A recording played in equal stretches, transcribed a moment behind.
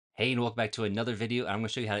Hey, and welcome back to another video. I'm going to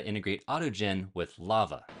show you how to integrate AutoGen with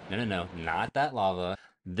Lava. No, not that lava,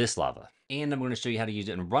 this lava. And I'm going to show you how to use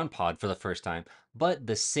it in RunPod for the first time. But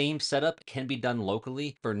the same setup can be done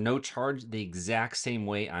locally for no charge the exact same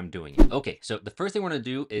way I'm doing it. Okay, so the first thing we're going to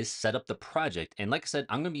do is set up the project. And like I said,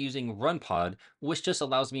 I'm going to be using RunPod, which just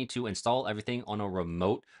allows me to install everything on a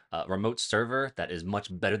remote server that is much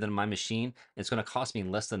better than my machine. It's going to cost me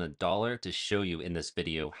less than $1 to show you in this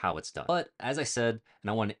video how it's done. But as I said, and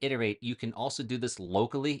I want to iterate, you can also do this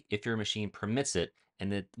locally if your machine permits it,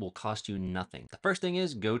 and it will cost you nothing. The first thing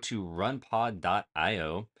is go to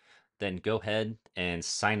runpod.io, then go ahead and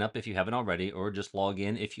sign up if you haven't already, or just log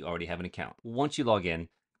in if you already have an account. Once you log in,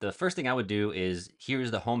 the first thing I would do is here's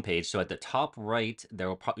the home page. So at the top right,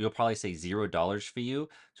 you'll probably say $0 for you.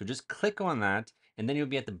 So just click on that, and then you'll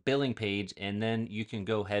be at the billing page, and then you can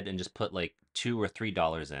go ahead and just put like $2 or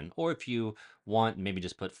 $3 in, or if you want, maybe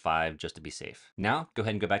just put 5 just to be safe. Now go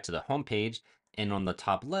ahead and go back to the home page, and on the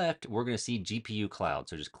top left we're going to see GPU cloud.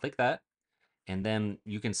 So just click that, and then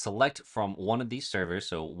you can select from one of these servers.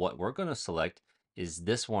 So what we're going to select is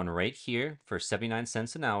this one right here for 79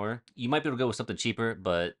 cents an hour. You might be able to go with something cheaper,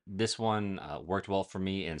 but this one worked well for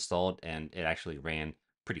me, installed, and it actually ran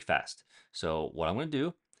pretty fast. So what I'm going to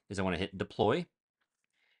do is I want to hit deploy,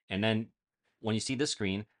 and then when you see this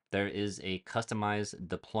screen, there is a customized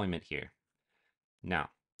deployment here. Now,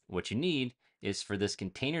 what you need is for this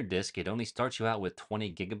container disk, it only starts you out with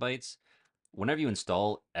 20 gigabytes. Whenever you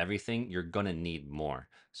install everything, you're gonna need more.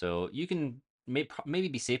 So you can maybe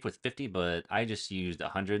be safe with 50, but I just used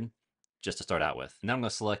 100 just to start out with. Now I'm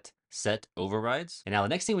gonna select set overrides. And now the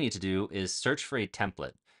next thing we need to do is search for a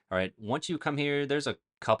template. All right, once you come here, there's a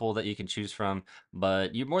couple that you can choose from,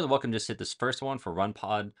 but you're more than welcome to just hit this first one for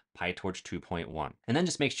RunPod PyTorch 2.1. And then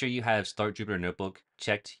just make sure you have Start Jupyter Notebook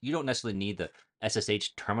checked. You don't necessarily need the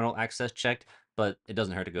SSH terminal access checked, but it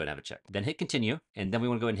doesn't hurt to go ahead and have it checked. Then hit continue, and then we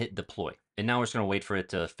want to go ahead and hit deploy. And now we're just going to wait for it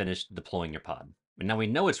to finish deploying your pod. And now we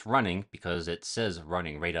know it's running because it says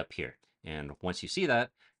running right up here. And once you see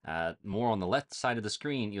that, more on the left side of the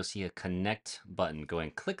screen, you'll see a connect button. Go ahead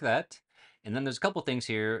and click that. And then there's a couple things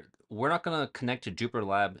here. We're not going to connect to Jupyter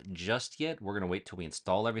Lab just yet. We're going to wait till we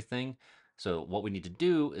install everything. So what we need to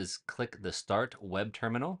do is click the Start Web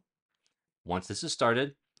Terminal. Once this is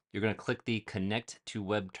started, you're going to click the Connect to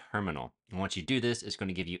Web Terminal. And once you do this, it's going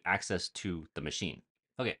to give you access to the machine.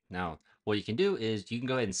 Okay, now what you can do is you can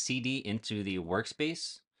go ahead and CD into the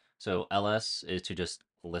workspace. So LS is to just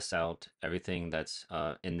list out everything that's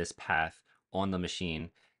in this path on the machine.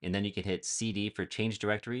 And then you can hit CD for change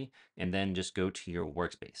directory, and then just go to your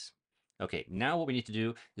workspace. Okay, now what we need to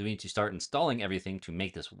do is we need to start installing everything to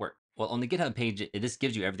make this work. Well, on the GitHub page, this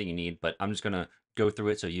gives you everything you need, but I'm just going to go through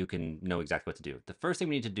it so you can know exactly what to do. The first thing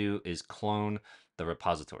we need to do is clone the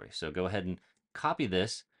repository. So go ahead and copy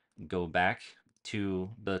this, go back to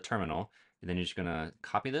the terminal, and then you're just going to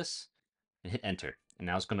copy this and hit enter. And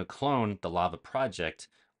now it's going to clone the Lava project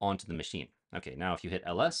onto the machine. Okay, now if you hit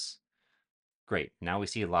LS, great. Now we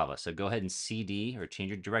see Lava. So go ahead and CD or change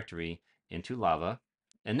your directory into Lava.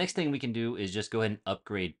 And next thing we can do is just go ahead and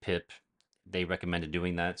upgrade pip. They recommended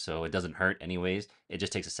doing that, so it doesn't hurt anyways. It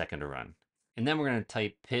just takes a second to run. And then we're going to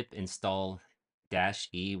type pip install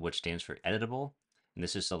 -e, which stands for editable. And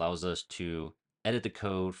this just allows us to edit the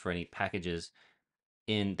code for any packages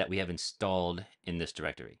that we have installed in this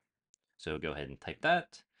directory. So go ahead and type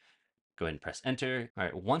that. Go ahead and press enter. All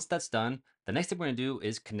right, once that's done, the next thing we're going to do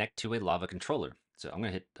is connect to a Lava controller. So I'm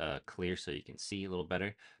going to hit clear so you can see a little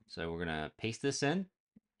better. So we're going to paste this in,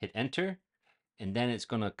 hit enter, and then it's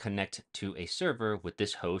going to connect to a server with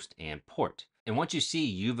this host and port. And once you see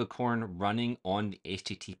Unicorn running on the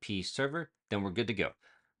HTTP server, then we're good to go.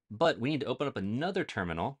 But we need to open up another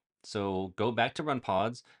terminal. So go back to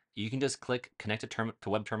RunPods. You can just click connect to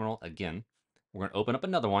web terminal again. We're going to open up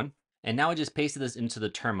another one. And now I just pasted this into the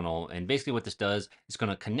terminal. And basically what this does is going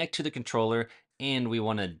to connect to the controller, and we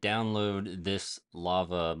want to download this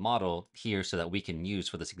Lava model here so that we can use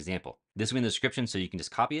for this example. This will be in the description, so you can just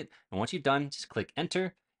copy it. And once you've done, just click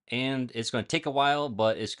enter. And it's going to take a while,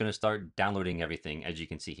 but it's going to start downloading everything, as you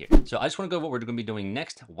can see here. So I just want to go over what we're going to be doing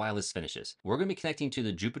next while this finishes. We're going to be connecting to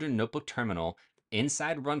the Jupyter Notebook terminal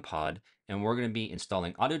inside RunPod, and we're going to be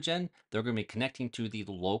installing AutoGen. They're going to be connecting to the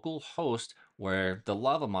local host where the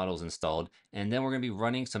Lava model is installed, and then we're going to be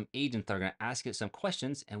running some agents that are going to ask it some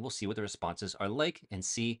questions, and we'll see what the responses are like and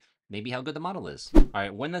see maybe how good the model is. All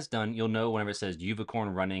right, when that's done, you'll know whenever it says Unicorn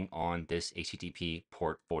running on this HTTP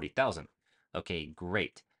port 40,000. Okay,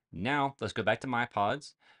 great. Now let's go back to my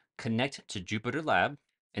pods, connect to Jupyter Lab,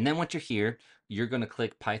 and then once you're here, you're going to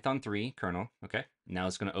click Python 3 kernel, okay? Now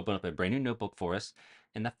it's going to open up a brand new notebook for us.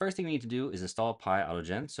 And the first thing we need to do is install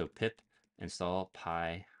AutoGen. So pip install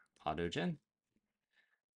AutoGen.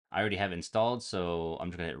 I already have it installed, so I'm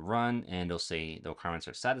just going to hit run and it'll say the requirements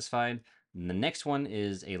are satisfied. And the next one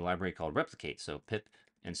is a library called replicate. So pip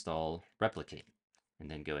install replicate and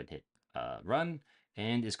then go ahead and hit run,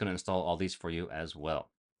 and it's going to install all these for you as well.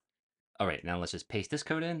 All right, now let's just paste this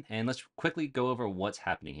code in and let's quickly go over what's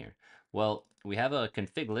happening here. Well, we have a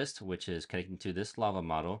config list, which is connecting to this Lava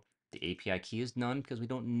model. The API key is none because we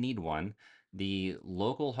don't need one. The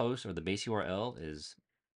local host or the base URL is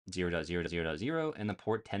 0.0.0.0 and the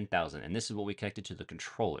port 10,000. And this is what we connected to the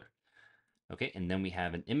controller. Okay, and then we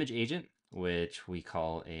have an image agent, which we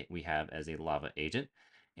have as a Lava agent.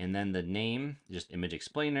 And then the name, just image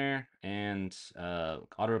explainer and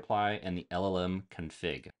auto reply and the LLM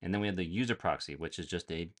config. And then we have the user proxy, which is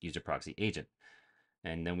just a user proxy agent.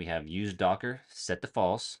 And then we have use Docker, set to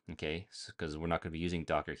false, okay, because we're not going to be using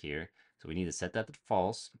Docker here. So we need to set that to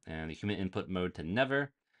false and the human input mode to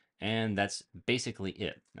never. And that's basically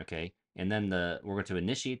it, okay? And then we're going to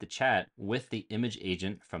initiate the chat with the image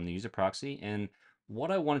agent from the user proxy. And what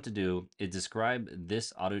I wanted to do is describe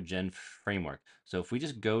this AutoGen framework. So if we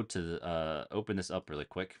just go to open this up really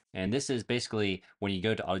quick, and this is basically when you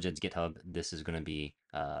go to AutoGen's GitHub, this is going to be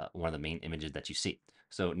one of the main images that you see.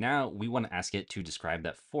 So now we want to ask it to describe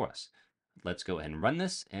that for us. Let's go ahead and run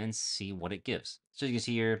this and see what it gives. So you can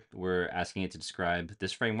see here, we're asking it to describe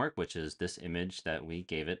this framework, which is this image that we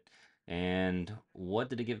gave it. And what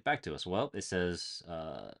did it give back to us? Well, it says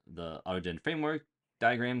the AutoGen framework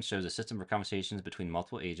diagram shows a system for conversations between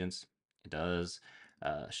multiple agents. It does,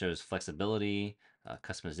 shows flexibility,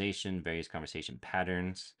 customization, various conversation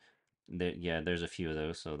patterns. Yeah, there's a few of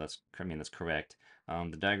those, so that's correct.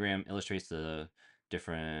 The diagram illustrates the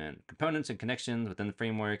different components and connections within the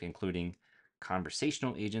framework, including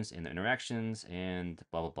conversational agents and their interactions, and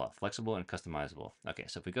blah blah blah, flexible and customizable. Okay,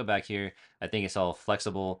 so if we go back here, I think it's all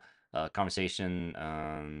flexible, conversation,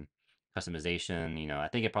 customization. I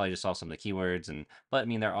think it probably just saw some of the keywords, but I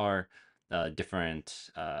mean there are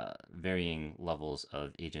different varying levels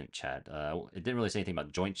of agent chat. It didn't really say anything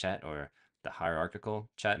about joint chat or the hierarchical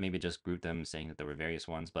chat, maybe just grouped them saying that there were various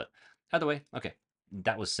ones, but either way, okay,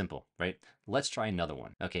 that was simple, right? Let's try another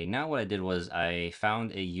one. Okay, now what I did was I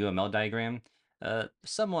found a UML diagram,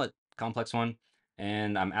 somewhat complex one,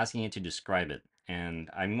 and I'm asking it to describe it. And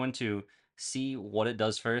I'm going to see what it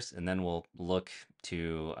does first, and then we'll look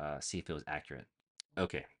to see if it was accurate.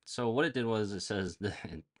 Okay, so what it did was it says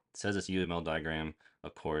it says this UML diagram,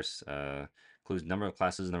 of course, includes number of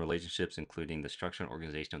classes and the relationships, including the structure and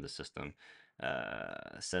organization of the system.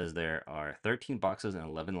 Says there are 13 boxes and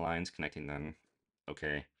 11 lines connecting them.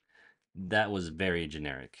 Okay, that was very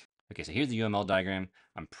generic. Okay, so here's the UML diagram.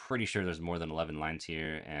 I'm pretty sure there's more than 11 lines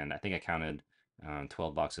here, and I think I counted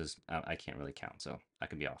 12 boxes. I can't really count, so I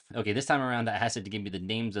could be off. Okay, this time around, I asked it to give me the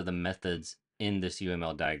names of the methods in this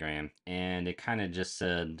UML diagram, and it kind of just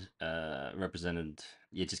said,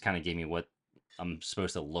 it just kind of gave me what I'm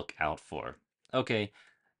supposed to look out for. Okay,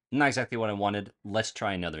 not exactly what I wanted. Let's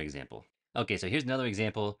try another example. Okay, so here's another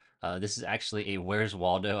example. This is actually a Where's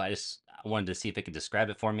Waldo. I wanted to see if it could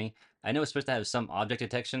describe it for me. I know it's supposed to have some object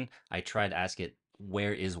detection. I tried to ask it,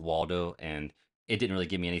 where is Waldo? And it didn't really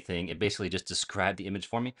give me anything. It basically just described the image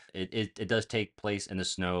for me. It does take place in the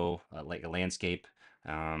snow, like a landscape.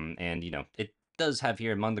 And, it does have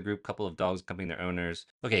here among the group a couple of dogs accompanying their owners.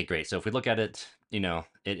 Okay, great. So if we look at it,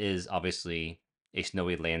 it is obviously a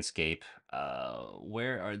snowy landscape.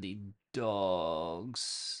 Where are the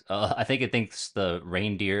dogs? I think it thinks the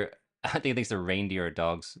reindeer. I think it thinks the reindeer are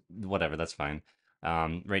dogs. Whatever, that's fine.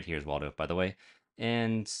 Right here is Waldo, by the way.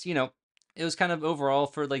 And it was kind of overall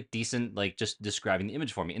for like decent, like just describing the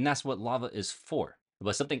image for me. And that's what Lava is for.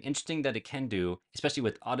 But something interesting that it can do, especially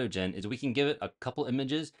with AutoGen, is we can give it a couple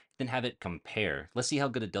images, then have it compare. Let's see how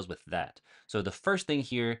good it does with that. So the first thing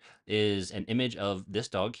here is an image of this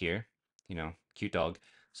dog here, cute dog.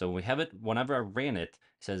 So we have it, whenever I ran it,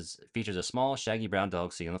 it says features a small shaggy brown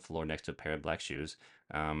dog sitting on the floor next to a pair of black shoes,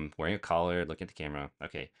 wearing a collar, looking at the camera.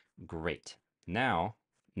 Okay, great. Now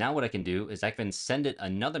what I can do is I can send it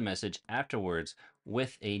another message afterwards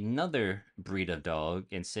with another breed of dog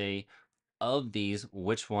and say, of these,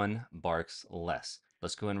 which one barks less?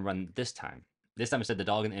 Let's go and run this time. This time I said the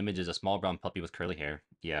dog in the image is a small brown puppy with curly hair.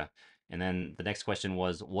 Yeah. And then the next question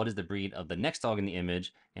was, what is the breed of the next dog in the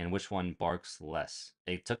image and which one barks less?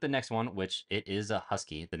 It took the next one, which it is a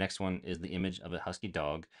husky. The next one is the image of a husky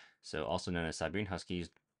dog. So also known as Siberian Huskies,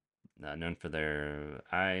 known for their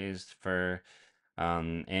eyes, fur,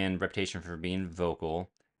 and reputation for being vocal.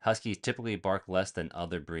 Huskies typically bark less than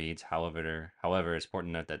other breeds. However, it's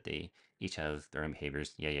important to note that they each have their own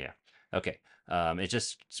behaviors. Yeah. Okay. It's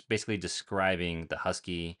just basically describing the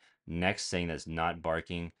husky next thing that's not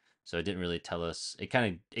barking. So it didn't really tell us. It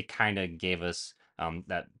kind of gave us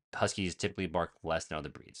that huskies typically bark less than other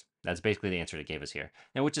breeds. That's basically the answer it gave us here,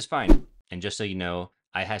 and which is fine. And just so you know,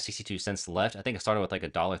 I have 62 cents left. I think I started with like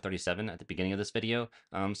 $1.37 at the beginning of this video.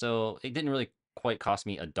 So it didn't really quite cost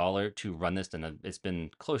me $1 to run this, and it's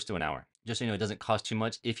been close to an hour. Just so you know, it doesn't cost too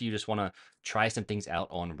much if you just want to try some things out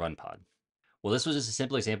on RunPod. Well, this was just a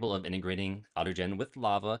simple example of integrating AutoGen with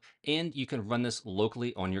Lava, and you can run this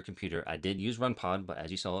locally on your computer. I did use RunPod, but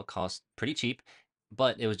as you saw, it cost pretty cheap.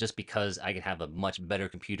 But it was just because I could have a much better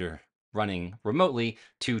computer running remotely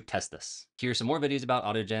to test this. Here's some more videos about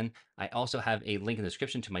AutoGen. I also have a link in the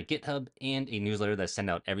description to my GitHub and a newsletter that I send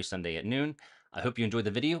out every Sunday at noon. I hope you enjoyed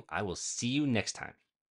the video. I will see you next time.